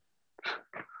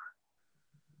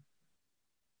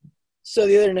So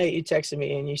the other night you texted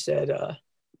me and you said,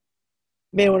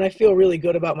 man, when I feel really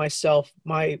good about myself,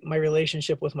 my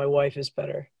relationship with my wife is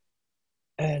better.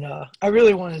 And I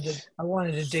really wanted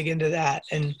to dig into that.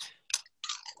 And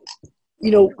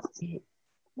you know,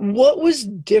 what was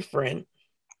different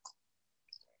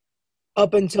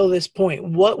up until this point?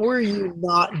 What were you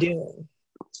not doing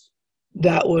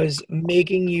that was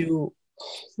making you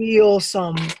feel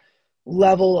some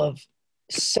level of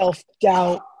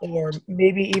self-doubt or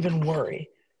maybe even worry?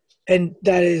 And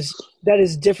that is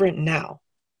different now.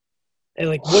 And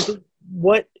like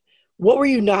what were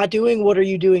you not doing? What are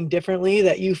you doing differently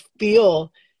that you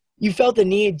felt the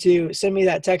need to send me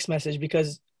that text message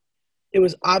because it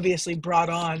was obviously brought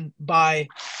on by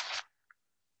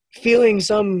feeling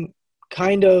some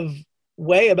kind of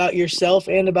way about yourself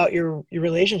and about your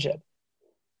relationship.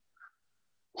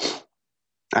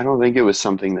 I don't think it was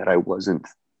something that I wasn't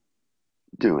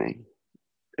doing.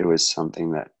 It was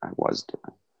something that I was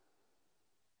doing.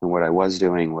 And what I was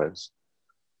doing was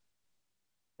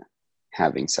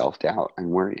having self-doubt and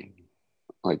worrying,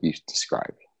 like you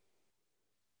described.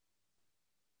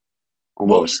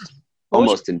 What was Almost what was your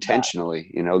almost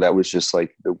intentionally, that was just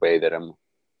like the way that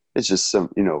it's just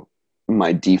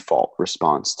my default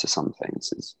response to some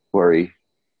things is worry,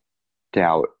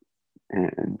 doubt,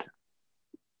 and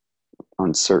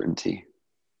uncertainty.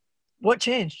 what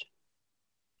changed?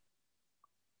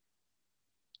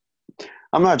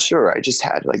 I'm not sure. I just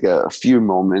had like a few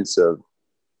moments of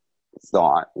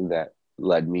thought that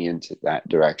led me into that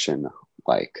direction.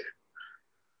 Like,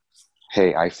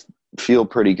 hey, feel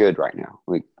pretty good right now.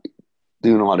 Like,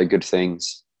 doing a lot of good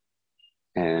things,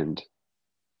 and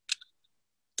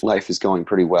life is going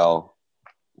pretty well.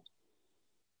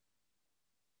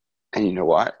 And you know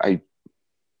what? I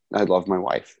love my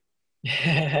wife.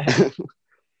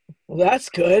 Well, that's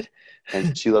good.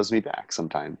 And she loves me back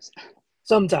sometimes.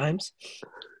 Sometimes.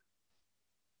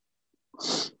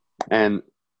 And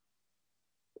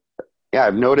yeah,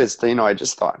 I've noticed, I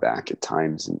just thought back at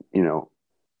times,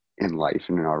 in life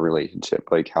and in our relationship,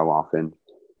 like how often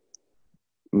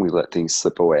we let things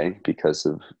slip away because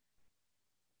of,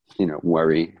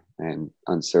 worry and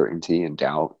uncertainty and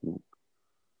doubt, and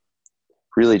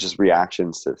really just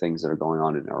reactions to things that are going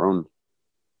on in our own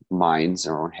minds,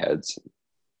 our own heads. It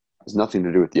has nothing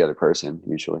to do with the other person,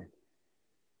 usually.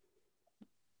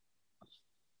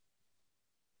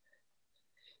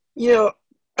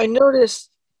 I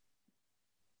noticed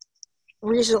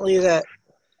recently that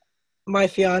my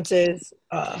fiance's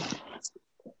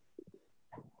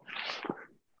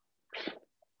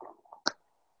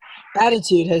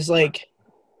attitude has like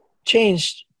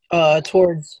changed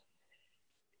towards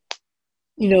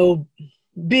you know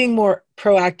being more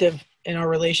proactive in our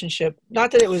relationship.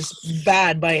 Not that it was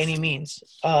bad by any means,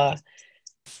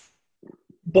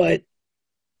 but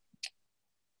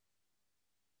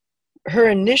her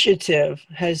initiative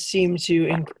has seemed to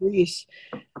increase,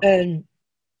 and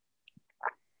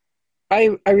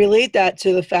I relate that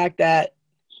to the fact that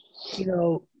you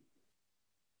know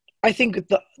I think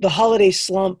the holiday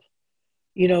slump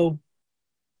you know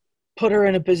put her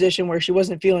in a position where she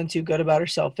wasn't feeling too good about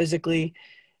herself physically,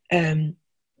 and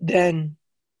then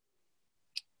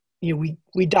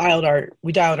we dialed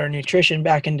our nutrition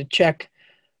back into check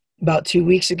about 2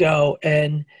 weeks ago,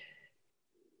 and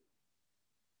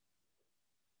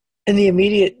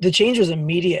the change was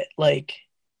immediate. Like,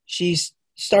 she's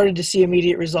started to see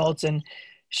immediate results, and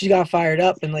she got fired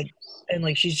up,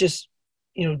 and she's just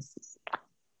you know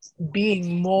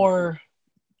being more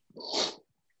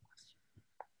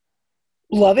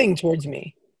loving towards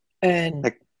me. And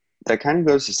That, that kind of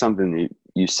goes to something that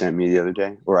you sent me the other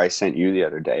day, or I sent you the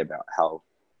other day, about how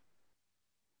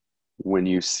when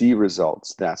you see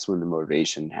results, that's when the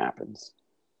motivation happens.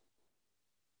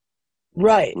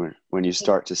 right. When you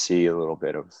start to see a little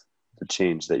bit of the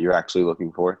change that you're actually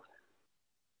looking for.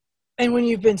 And when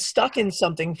you've been stuck in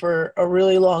something for a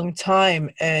really long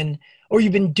time, or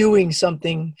you've been doing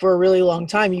something for a really long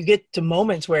time, you get to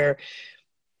moments where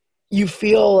you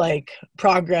feel like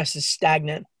progress is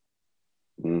stagnant.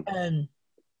 Mm.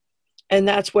 And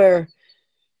that's where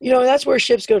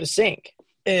ships go to sink.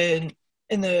 And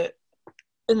in the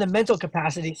mental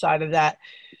capacity side of that,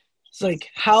 it's like,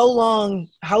 how long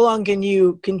can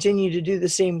you continue to do the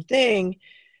same thing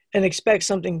and expect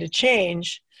something to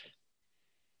change?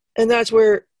 And that's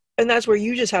where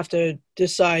you just have to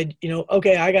decide,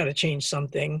 okay, I got to change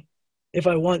something if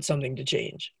I want something to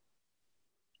change.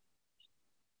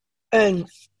 And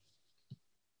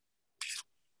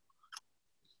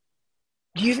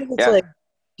do you think it's Yeah. like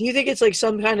do you think it's like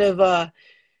some kind of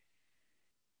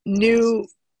new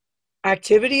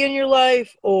activity in your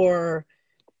life, or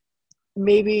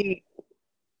maybe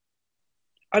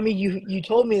I mean, you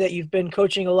told me that you've been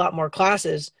coaching a lot more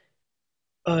classes.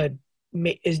 Do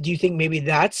you think maybe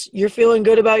that's you're feeling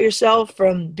good about yourself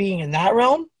from being in that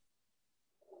realm?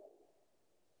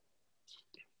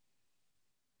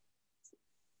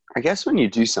 I guess when you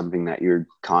do something that you're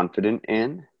confident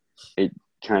in, it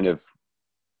kind of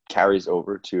carries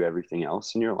over to everything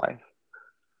else in your life.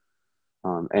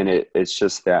 And it's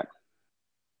just that,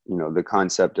 the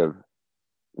concept of,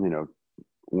 you know,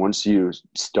 once you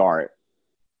start,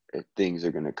 things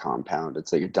are going to compound.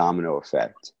 It's like a domino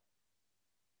effect.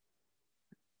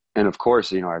 And of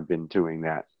course, I've been doing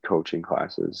that coaching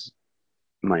classes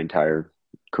my entire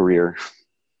career.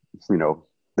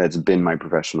 That's been my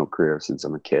professional career since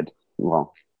I'm a kid.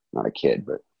 Well, not a kid,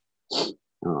 but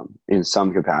in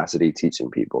some capacity,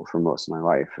 teaching people for most of my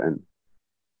life. And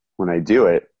when I do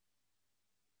it,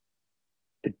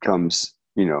 it comes,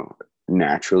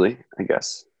 naturally, I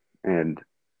guess, and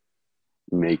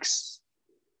makes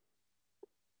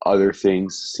other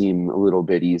things seem a little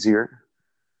bit easier.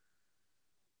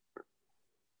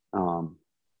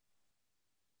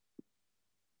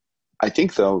 I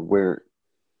think though, where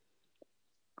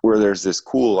there's this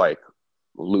cool like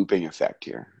looping effect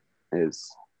here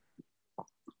is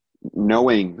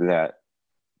knowing that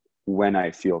when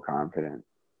I feel confident,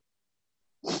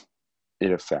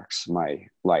 it affects my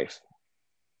life,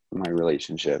 my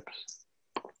relationships.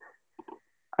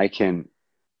 I can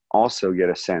also get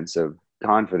a sense of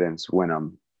confidence when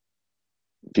I'm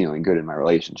feeling good in my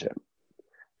relationship.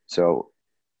 So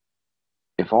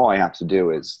if all I have to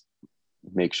do is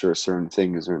make sure certain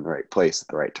things are in the right place at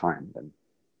the right time, then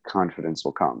confidence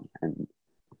will come. And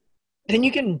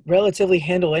you can relatively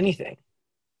handle anything.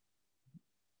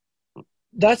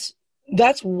 That's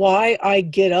why I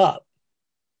get up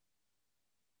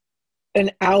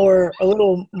an hour, a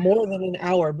little more than an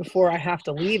hour before I have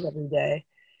to leave every day,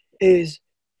 is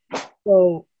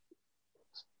so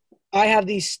I have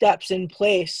these steps in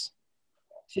place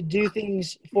to do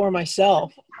things for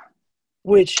myself,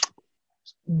 which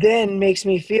then makes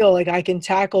me feel like I can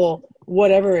tackle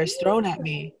whatever is thrown at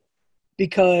me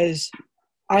because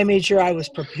I made sure I was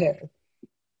prepared.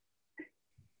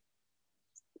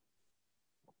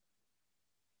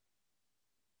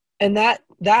 And that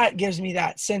gives me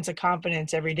that sense of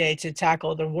confidence every day to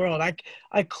tackle the world.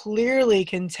 I clearly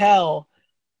can tell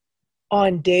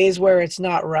on days where it's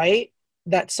not right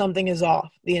that something is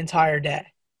off the entire day.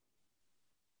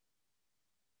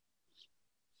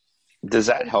 does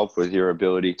that help with your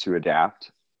ability to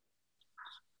adapt?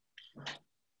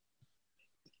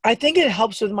 I think it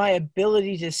helps with my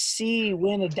ability to see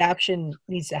when adaptation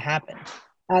needs to happen.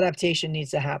 Adaptation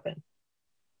needs to happen.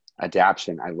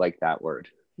 Adaption. I like that word.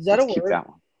 Is that a Let's keep word? that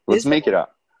one. Let's make it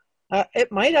up.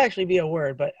 It might actually be a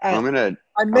word, but I'm gonna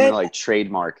like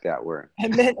trademark that word. I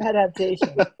meant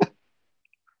adaptation.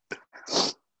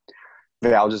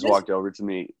 Val just walked over to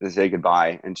me to say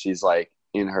goodbye, and she's like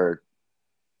in her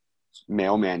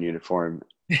mailman uniform,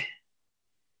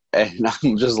 and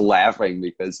I'm just laughing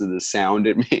because of the sound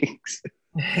it makes.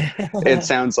 It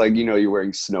sounds like you're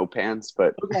wearing snow pants,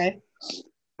 but okay.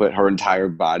 But her entire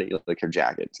body, like her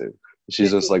jacket too.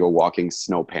 She's just like a walking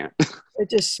snow pant. It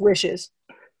just swishes.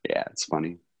 Yeah, it's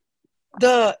funny.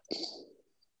 Where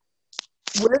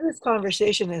this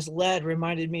conversation has led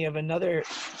reminded me of another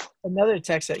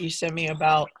text that you sent me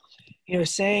about,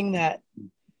 saying that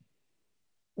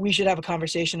we should have a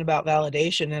conversation about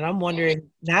validation. And I'm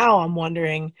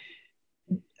wondering,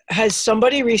 has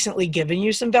somebody recently given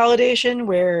you some validation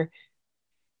where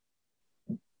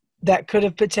that could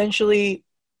have potentially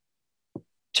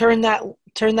turned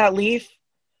that leaf?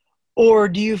 Or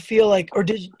do you feel like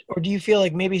do you feel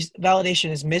like maybe validation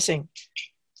is missing?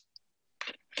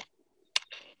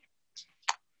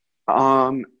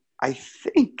 I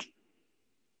think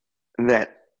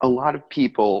that a lot of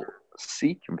people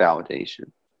seek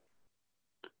validation.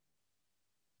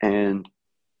 And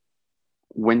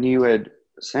when you had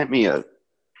sent me a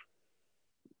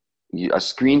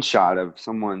screenshot of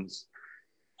someone's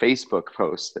Facebook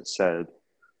post that said,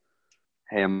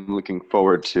 "Hey, I'm looking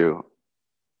forward to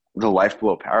the Life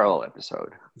Below Parallel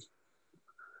episode."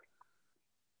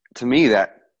 To me,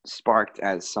 that sparked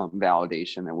as some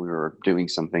validation that we were doing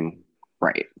something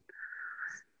right.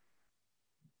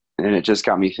 And it just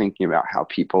got me thinking about how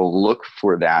people look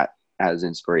for that as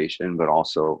inspiration, but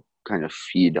also kind of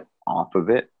feed off of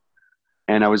it.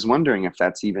 And I was wondering if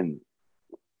that's even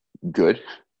good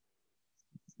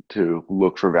to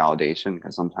look for validation,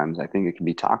 because sometimes I think it can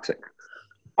be toxic.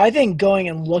 I think going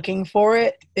and looking for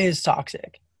it is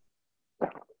toxic.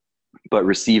 But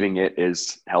receiving it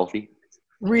is healthy.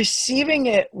 Receiving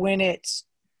it when it's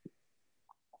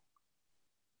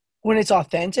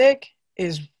authentic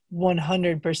is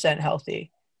 100%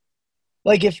 healthy.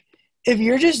 Like if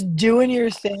you're just doing your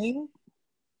thing,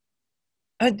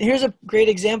 here's a great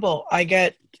example.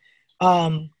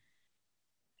 Um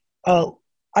uh,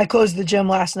 I closed the gym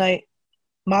last night,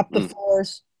 Mm.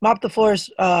 mopped the floors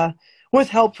with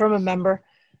help from a member,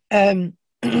 and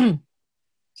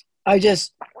I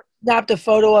just snapped a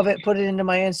photo of it, put it into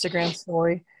my Instagram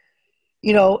story,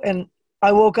 and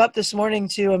I woke up this morning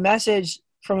to a message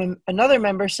from another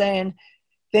member saying,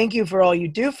 "Thank you for all you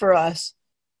do for us."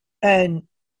 And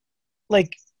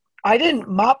like, I didn't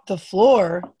mop the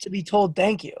floor to be told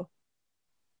thank you.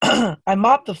 I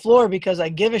mopped the floor because I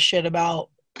give a shit about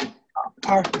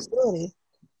our facility.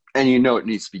 And you know it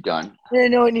needs to be done. I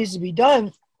know it needs to be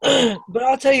done. But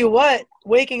I'll tell you what,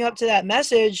 waking up to that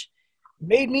message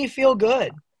made me feel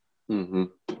good. Mm-hmm.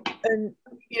 And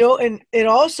and it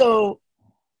also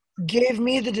gave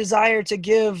me the desire to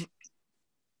give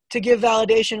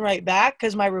validation right back,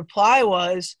 because my reply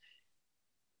was,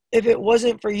 if it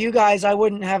wasn't for you guys, I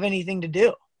wouldn't have anything to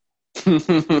do.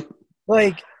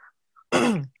 Like,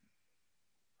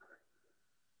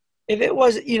 if it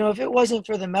wasn't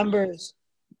for the members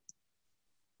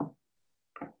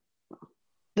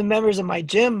of my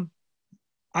gym,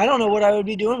 I don't know what I would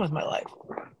be doing with my life.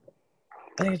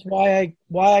 I think it's why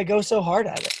I go so hard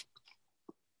at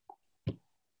it.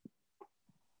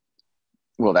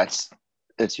 Well,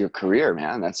 it's your career,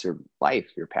 man. That's your life,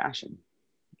 your passion,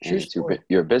 and True it's story.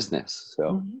 your business. So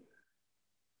Mhm.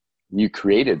 you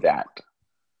created that.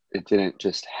 It didn't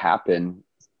just happen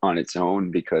on its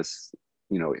own because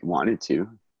it wanted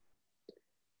to.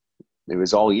 It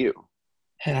was all you,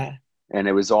 Yeah. and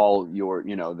it was all your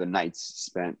the nights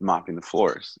spent mopping the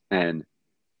floors. And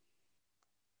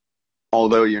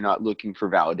although you're not looking for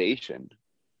validation,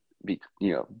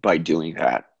 by doing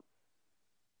that,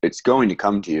 it's going to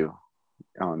come to you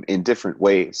in different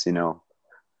ways.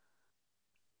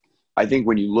 I think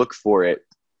when you look for it,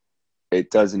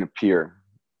 it doesn't appear,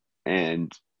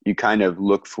 and you kind of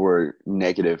look for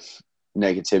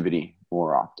negativity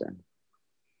more often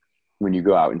when you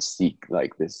go out and seek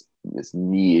like this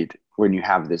need, when you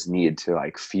have this need to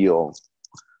like feel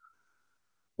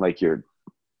like you're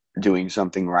doing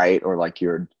something right, or like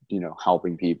you're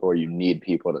helping people, or you need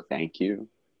people to thank you.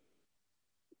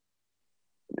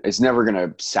 It's never going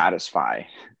to satisfy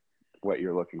what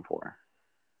you're looking for.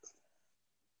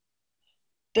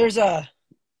 There's a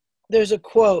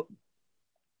quote.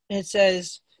 It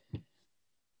says,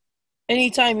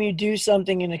 anytime you do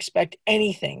something and expect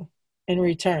anything in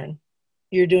return,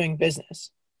 you're doing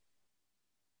business.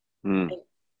 Mm.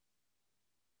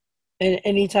 And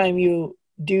anytime you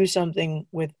do something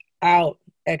without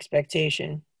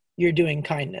expectation, you're doing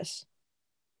kindness.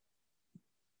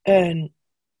 And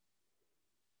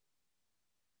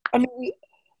I mean,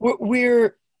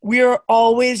 we're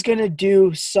always going to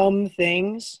do some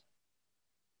things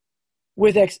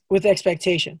with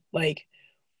expectation. Like,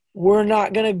 we're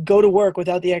not going to go to work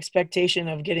without the expectation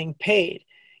of getting paid.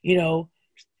 You know,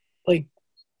 like,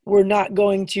 we're not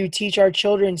going to teach our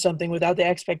children something without the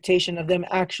expectation of them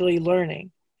actually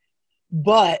learning.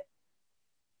 But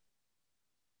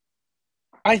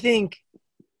I think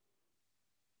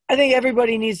I think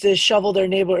everybody needs to shovel their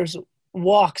neighbor's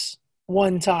walks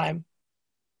one time,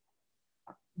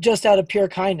 just out of pure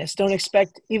kindness. Don't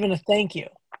expect even a thank you.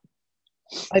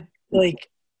 I like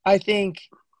I think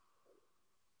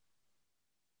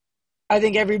I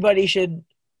think everybody should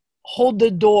hold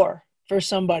the door for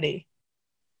somebody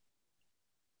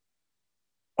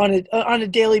on a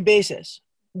daily basis.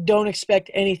 Don't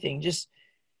expect anything. Just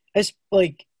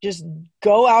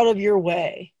go out of your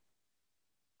way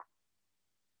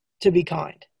to be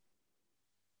kind.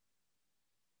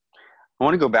 I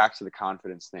want to go back to the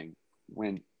confidence thing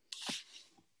when,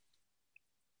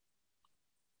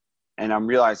 and I'm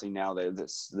realizing now that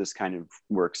this kind of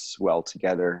works well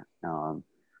together.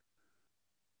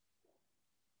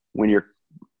 When you're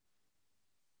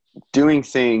doing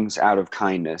things out of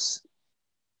kindness,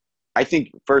 I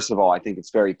think, first of all, I think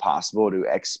it's very possible to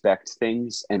expect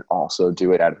things and also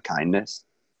do it out of kindness.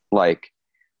 Like,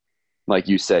 like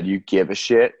you said, you give a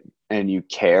shit and you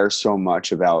care so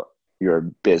much about your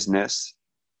business.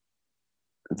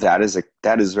 That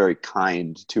is very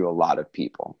kind to a lot of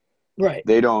people. Right.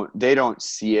 They don't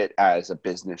see it as a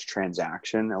business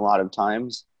transaction a lot of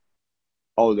times,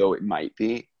 although it might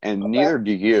be, and neither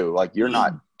do you. Like, you're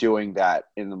not doing that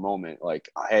in the moment, like,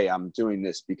 hey, I'm doing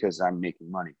this because I'm making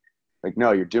money. Like,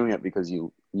 no, you're doing it because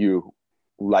you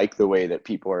like the way that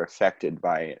people are affected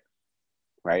by it,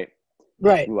 right?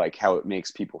 Right. You like how it makes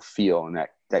people feel, and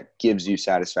that gives you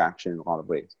satisfaction in a lot of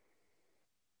ways.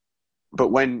 But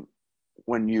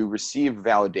when you receive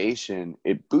validation,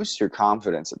 it boosts your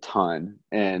confidence a ton,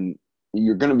 and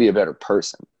you're going to be a better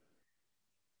person.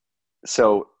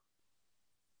 So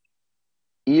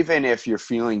even if you're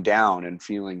feeling down and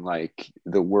feeling like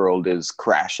the world is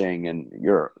crashing and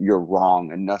you're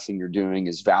wrong and nothing you're doing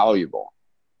is valuable,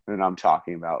 and I'm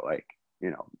talking about like,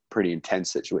 pretty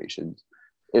intense situations,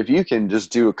 if you can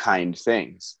just do kind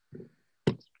things,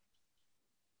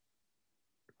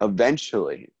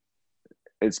 eventually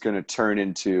it's going to turn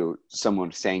into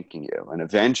someone thanking you, and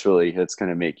eventually it's going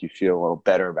to make you feel a little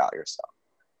better about yourself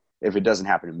if it doesn't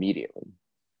happen immediately.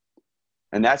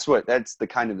 And that's the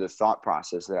kind of the thought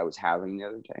process that I was having the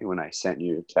other day when I sent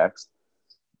you a text.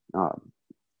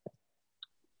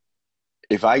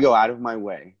 If I go out of my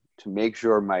way to make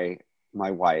sure my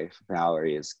wife,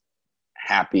 Valerie, is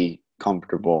happy,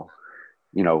 comfortable,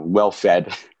 well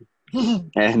fed,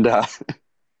 and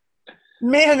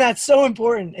man, that's so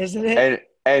important, isn't it?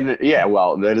 And yeah,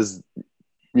 well, that is,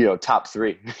 top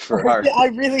 3 for our. I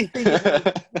really think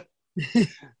it is.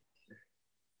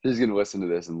 She's gonna listen to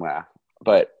this and laugh,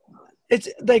 but it's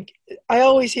like I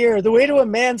always hear the way to a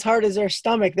man's heart is their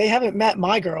stomach. They haven't met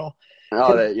my girl.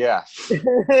 Oh, yeah.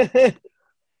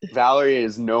 Valerie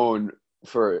is known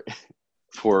for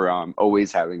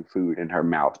always having food in her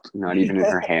mouth, not even in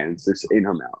her hands, just in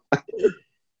her mouth.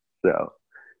 So,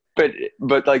 but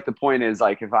like the point is,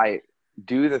 like, if I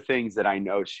do the things that I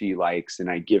know she likes and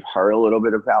I give her a little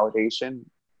bit of validation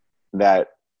that,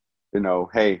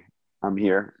 hey, I'm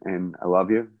here and I love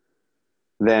you,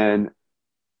 then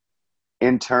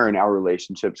in turn, our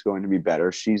relationship's going to be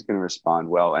better. She's going to respond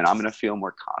well, and I'm going to feel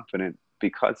more confident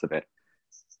because of it,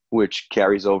 which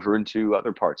carries over into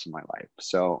other parts of my life.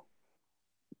 So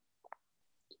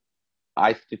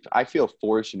I feel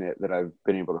fortunate that I've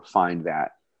been able to find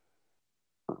that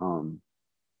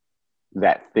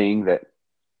that thing that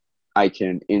I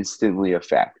can instantly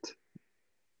affect,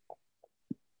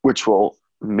 which will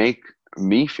make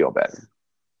me feel better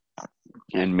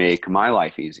and make my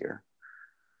life easier.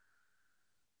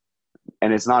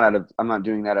 And it's not I'm not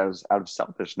doing that out of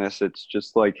selfishness. It's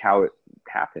just like how it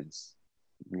happens,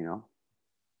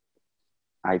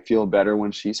 I feel better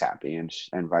when she's happy,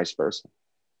 and vice versa.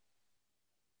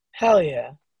 Hell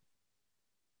yeah.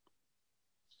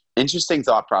 Interesting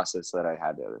thought process that I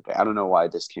had the other day. I don't know why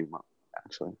this came up,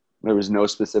 actually. There was no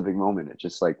specific moment. It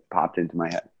just like popped into my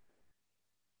head.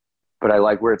 But I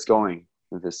like where it's going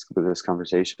with this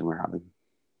conversation we're having.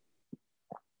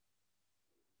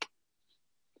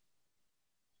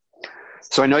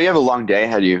 So I know you have a long day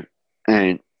ahead of you,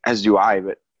 and as do I,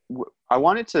 but I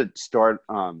wanted to start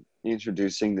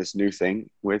introducing this new thing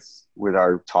with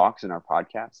our talks and our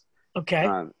podcasts. Okay.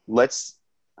 I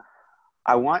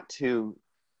want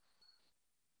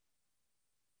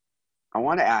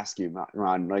to ask you,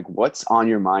 Ron, like, what's on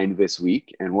your mind this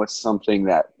week, and what's something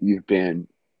that you've been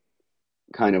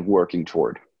kind of working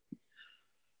toward?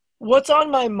 What's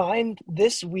on my mind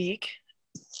this week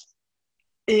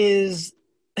is,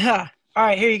 all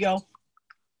right, here you go.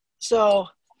 So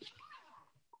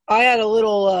I had a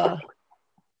little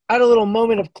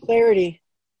moment of clarity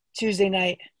Tuesday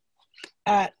night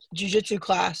at jiu-jitsu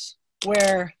class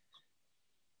where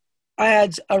I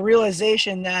had a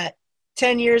realization that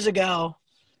 10 years ago,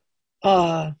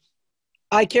 I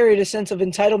carried a sense of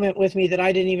entitlement with me that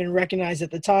I didn't even recognize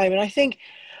at the time. And I think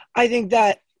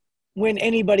that when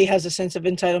anybody has a sense of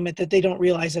entitlement, that they don't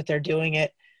realize that they're doing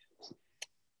it.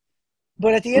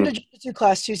 But at the end of jiu-jitsu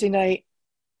class Tuesday night,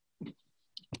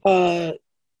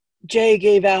 Jay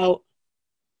gave out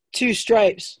 2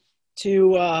 stripes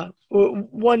to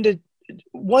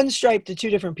one stripe to 2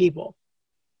 different people.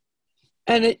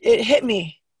 And it hit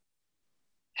me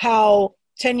how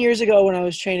 10 years ago when I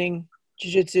was training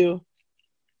jiu-jitsu,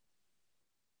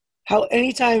 how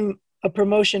anytime a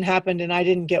promotion happened and I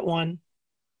didn't get one,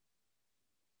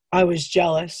 I was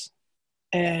jealous.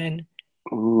 And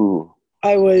Ooh.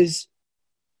 I was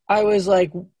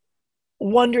like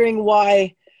wondering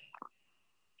why.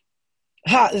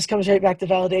 This comes right back to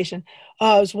validation.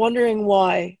 I was wondering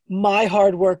why my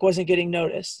hard work wasn't getting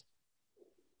noticed.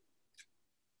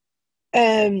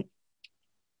 And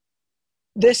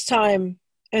this time,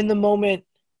 in the moment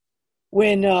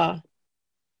when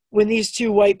these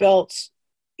 2 white belts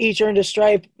each earned a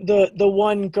stripe, the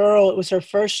one girl, it was her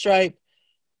first stripe,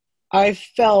 I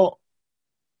felt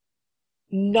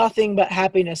nothing but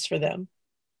happiness for them.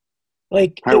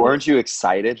 Like, weren't you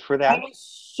excited for that? I was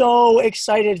so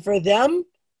excited for them,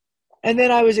 and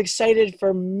then I was excited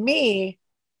for me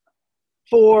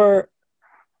for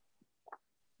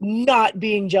not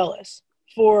being jealous,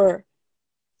 for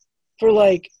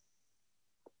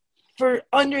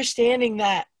understanding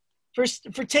that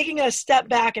for taking a step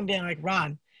back and being like,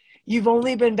 Ron, you've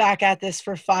only been back at this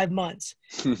for 5 months.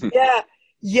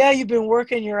 Yeah, you've been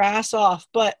working your ass off,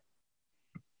 but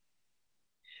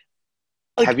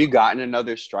like, have you gotten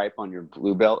another stripe on your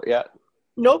blue belt yet?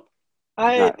 nope.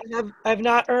 Not, I've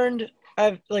not earned.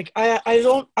 I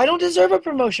don't deserve a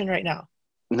promotion right now.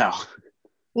 no.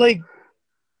 Like,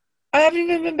 I haven't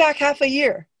even been back half a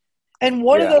year. And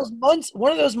one of Yeah.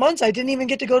 those months I didn't even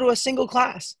get to go to a single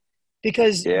class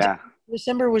because Yeah.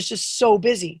 December was just so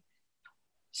busy.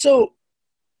 So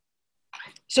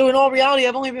in all reality,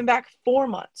 I've only been back 4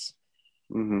 months.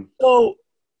 Mm-hmm. So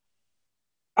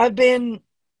I've been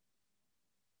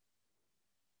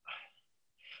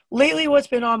lately, what's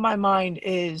been on my mind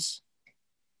is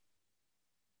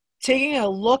taking a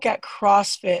look at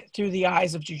CrossFit through the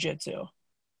eyes of jiu-jitsu.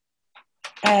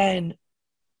 And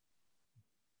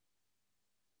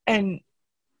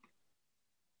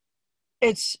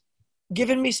it's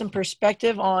given me some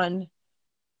perspective on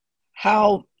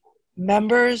how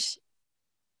members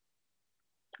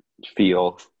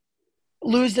Feel.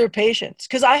 lose their patience.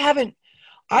 Because I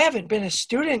haven't been a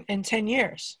student in 10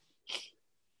 years.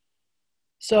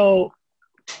 So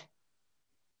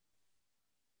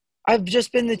I've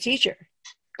just been the teacher.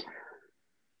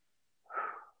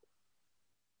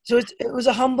 So it was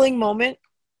a humbling moment.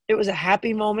 It was a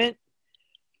happy moment.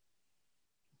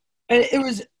 And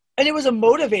it was a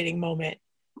motivating moment.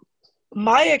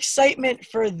 My excitement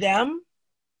for them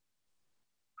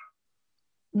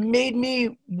made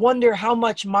me wonder how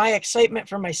much my excitement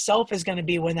for myself is going to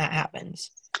be when that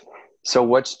happens. So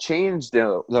what's changed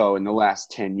though in the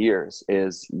last 10 years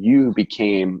is you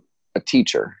became a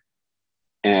teacher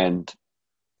and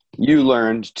you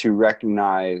learned to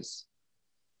recognize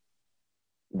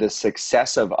the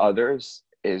success of others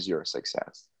is your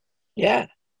success. Yeah.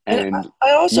 And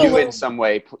I also you learned, in some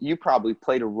way, you probably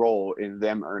played a role in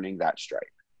them earning that stripe.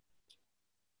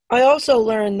 I also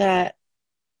learned that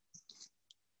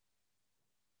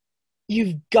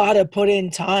you've got to put in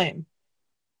time.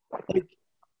 Like,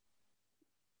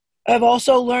 I've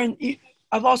also learned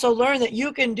that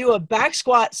you can do a back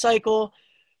squat cycle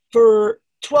for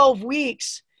 12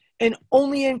 weeks and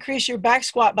only increase your back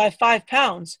squat by 5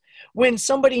 pounds when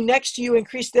somebody next to you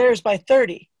increased theirs by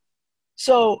 30.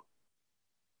 So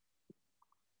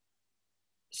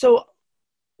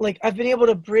like, I've been able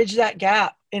to bridge that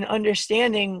gap in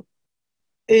understanding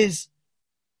is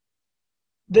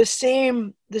the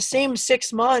same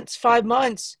 6 months, 5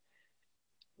 months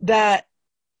that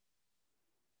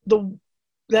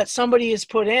that somebody has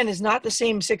put in is not the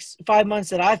same 5 months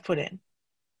that I've put in.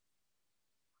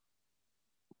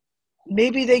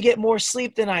 Maybe they get more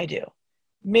sleep than I do.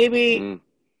 Maybe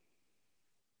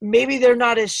they're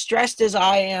not as stressed as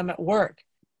I am at work.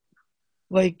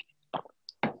 Like,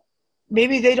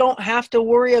 maybe they don't have to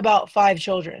worry about 5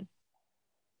 children.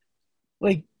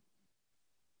 Like,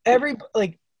 if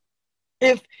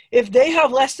they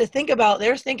have less to think about,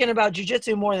 they're thinking about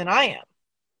jiu-jitsu more than I am.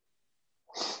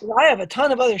 I have a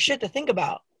ton of other shit to think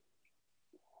about.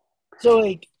 So,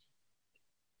 like,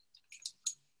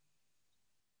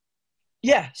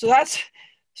 yeah, so that's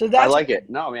I like it.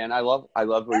 No, man, I love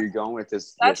where you're going with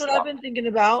this. That's what I've been thinking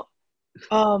about.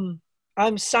 I'm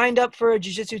signed up for a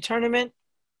jiu-jitsu tournament.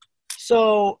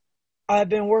 So I've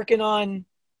been working on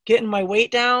getting my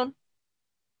weight down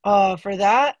for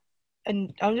that.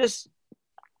 And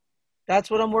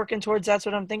that's what I'm working towards. That's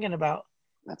what I'm thinking about.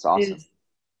 That's awesome.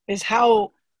 Is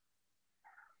how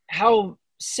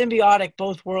symbiotic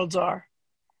both worlds are.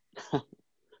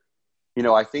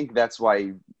 I think that's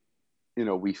why,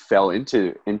 we fell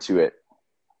into it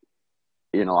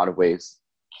in a lot of ways.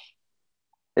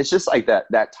 It's just like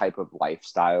that type of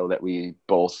lifestyle that we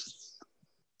both,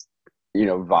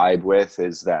 vibe with,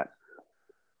 is that,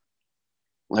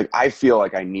 like, I feel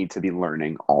like I need to be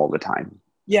learning all the time.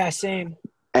 Yeah, same.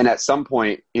 And at some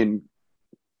point in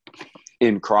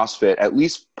CrossFit, at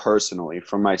least personally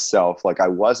for myself, like, I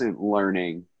wasn't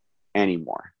learning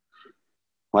anymore.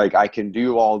 Like, I can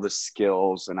do all the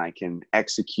skills and I can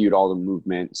execute all the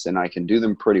movements and I can do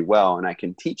them pretty well and I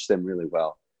can teach them really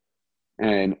well.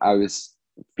 And I was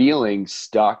feeling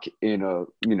stuck in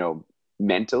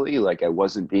mentally, like I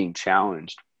wasn't being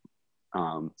challenged.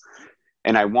 And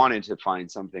I wanted to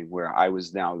find something where I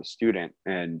was now the student.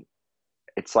 And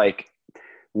it's like,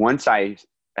 once I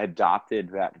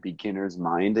adopted that beginner's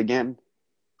mind again,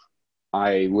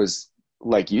 I was,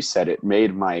 like you said, it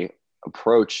made my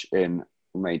approach in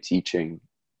my teaching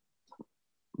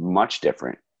much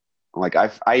different. Like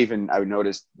I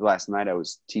noticed last night I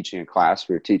was teaching a class.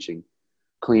 We were teaching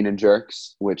clean and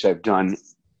jerks, which I've done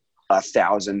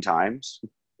 1,000 times.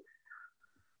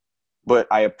 but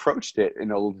I approached it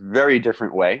in a very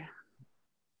different way.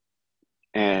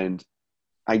 And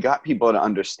I got people to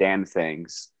understand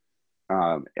things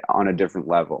on a different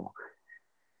level,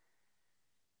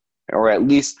 or at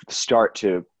least start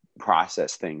to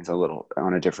process things a little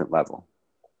on a different level.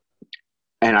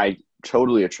 And I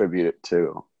totally attribute it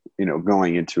to,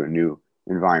 going into a new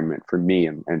environment for me,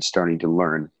 and starting to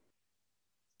learn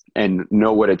and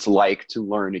know what it's like to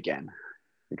learn again.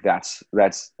 Like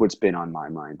that's what's been on my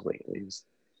mind lately, is,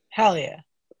 Hell yeah.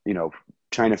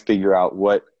 trying to figure out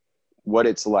what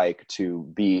it's like to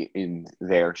be in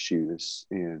their shoes,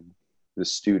 in the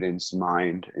student's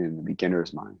mind, in the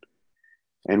beginner's mind,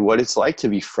 and what it's like to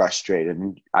be frustrated.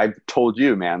 And I've told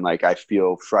you, man, like I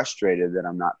feel frustrated that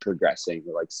I'm not progressing.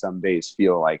 Like some days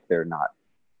feel like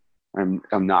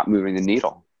I'm not moving the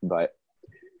needle, but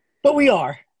we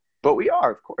are. But we are,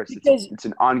 of course. It's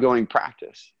an ongoing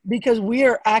practice. Because we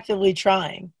are actively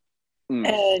trying.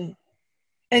 And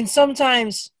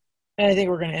sometimes, and I think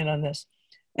we're going to end on this,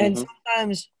 and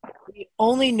sometimes we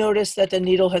only notice that the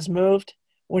needle has moved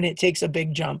when it takes a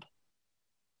big jump.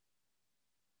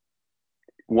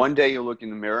 One day you'll look in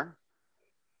the mirror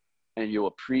and you'll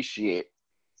appreciate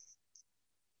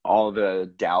all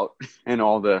the doubt and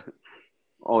all the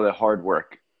hard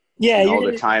work. Yeah. All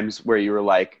the times where you were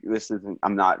like,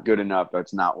 I'm not good enough.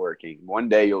 That's not working. One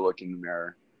day you'll look in the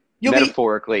mirror,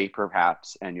 metaphorically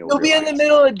perhaps, and you'll be in the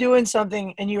middle of doing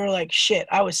something and you were like, shit,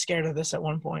 I was scared of this at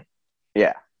one point.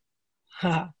 Yeah.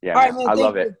 Yeah, man, I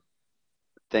love it.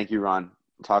 Thank you, Ron.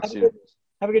 Talk soon.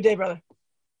 Have a good day, brother.